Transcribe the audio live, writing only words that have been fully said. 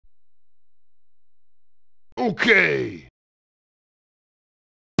Okay.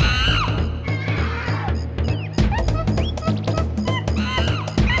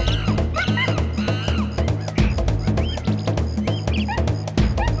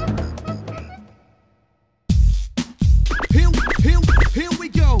 Here we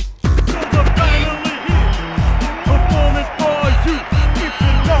go. So we're finally here, performing for you. If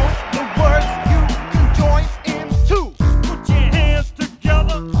you know the words, you can join in too. Put your hands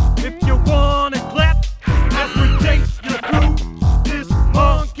together if you wanna clap as we take you through this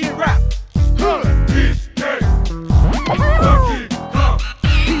monkey rap.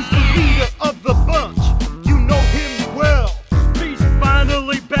 He's the leader of the bunch. You know him well. He's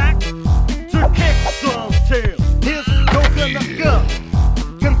finally back to kick some tail. His coconut gun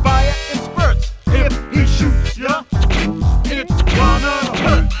can fire in spurts. If he shoots ya, It's gonna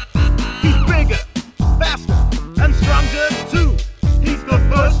hurt. he's bigger, faster, and stronger too. He's the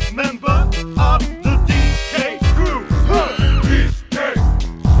first member of the DK crew.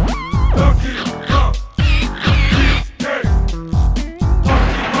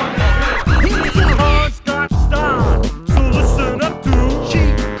 His heart's got style, so listen up, dude. She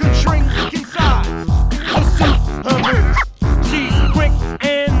can shrink in size to suit her moves. She's quick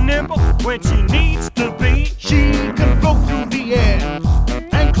and nimble when she needs to be. She can float through the air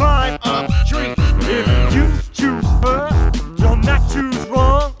and climb up trees. If you choose her, you'll not choose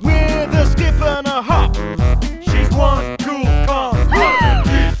wrong. With a skip and a hop, She's one cool calm.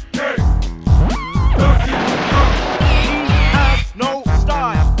 he has no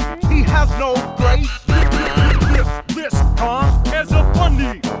style, he has no grace. This calm has a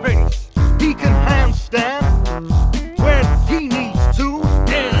funny face He can handstand when he needs to.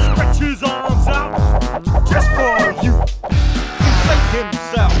 and stretch his arms out just for you. Inflate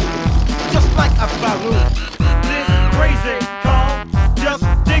himself just like a balloon. This crazy calm just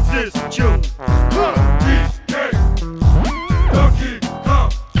digs his tune. He's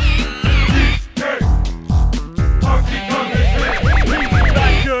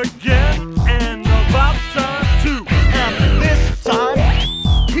back again and about time too. And this time,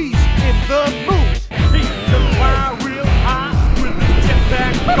 he's in the mood. He can fly real high with his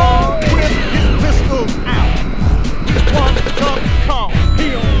jetpack on. With his pistols out, One tough calm,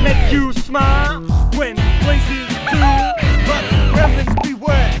 he'll make you smile when he plays his tune. but gremlins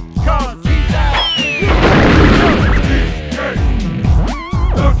beware. 'Cause he's after you.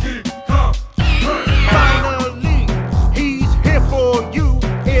 Finally, he's here for you.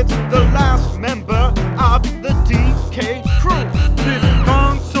 It's the last member of the DK crew. This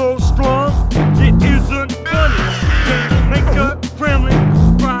gong's so strong, it isn't funny. Can make a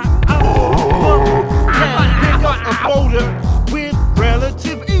gremlin cry out for fun. Can pick up a boulder with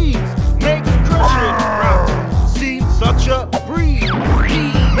relative ease. Makes crushing routes seem such a breeze. He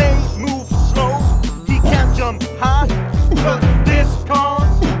may move slow, he can't jump high, but This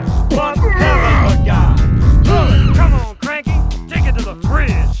calm's one hell of a guy. Come on, Cranky, take it to the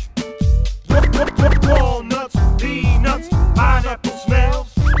fridge. Walnuts, peanuts, pineapple smells,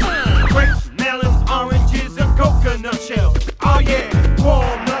 grapes, melons, oranges, and coconut shells. Oh yeah,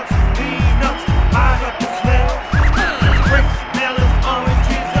 walnuts, peanuts, pineapple smells, grapes, melons,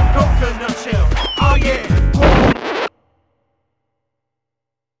 oranges, and coconut shells. Oh yeah,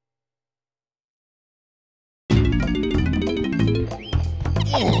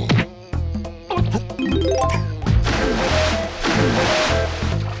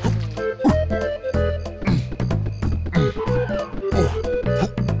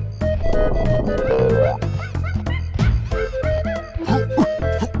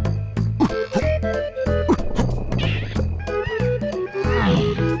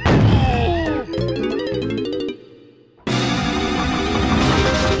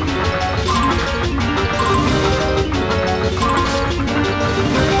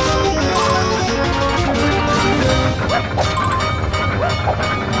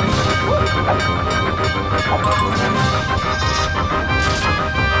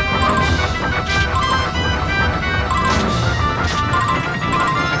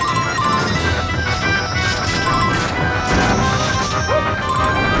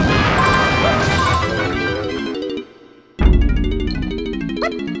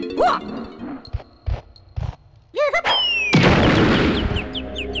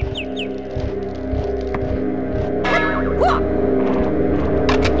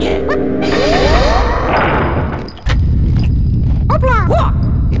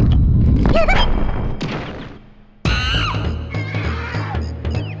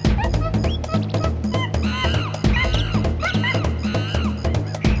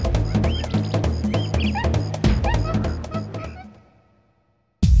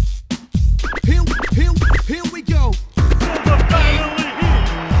 Here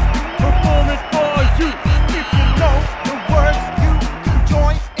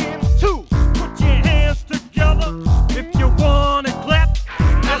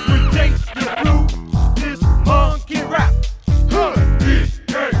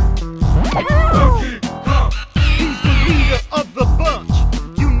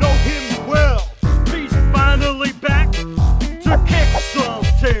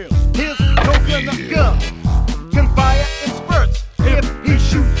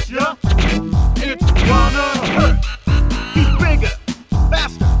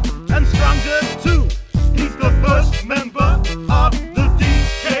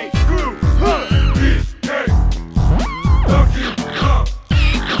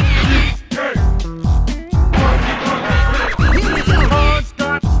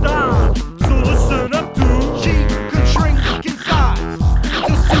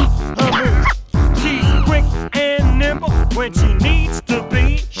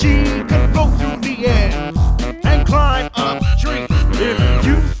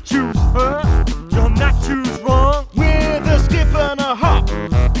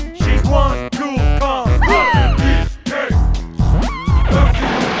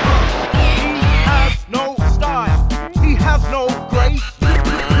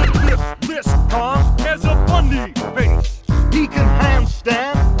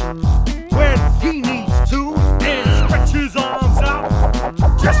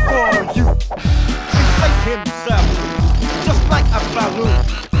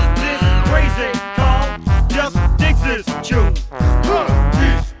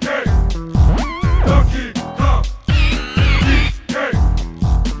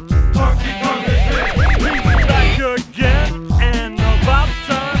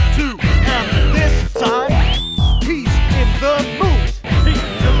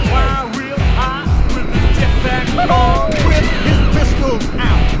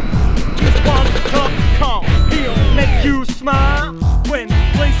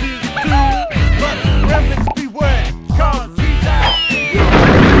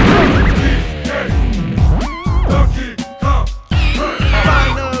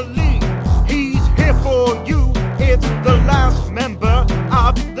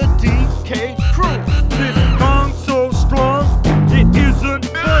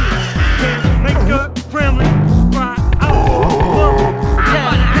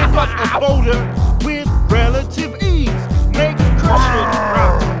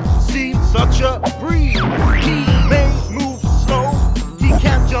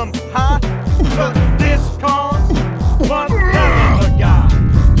high. But this cause one hell of a guy.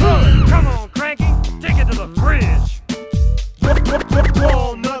 Come on, Cranky, take it to the fridge.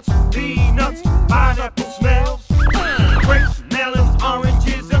 Walnuts, peanuts, pineapple smells, grapes, melons,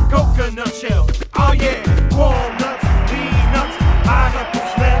 oranges, and coconut shells. Oh yeah, walnuts, peanuts, pineapple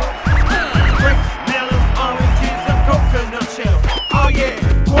smells, grapes, melons, oranges, and coconut shells. Oh yeah,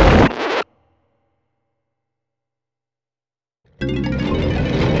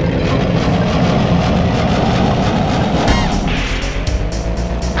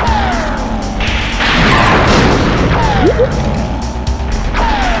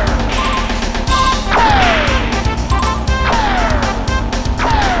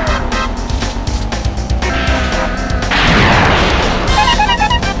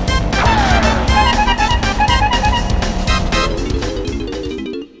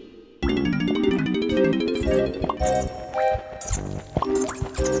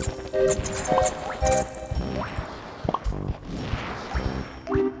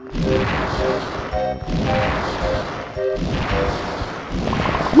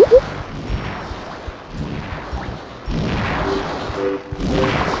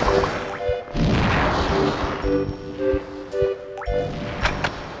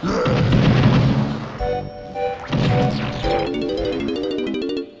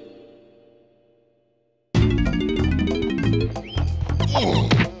 Oh.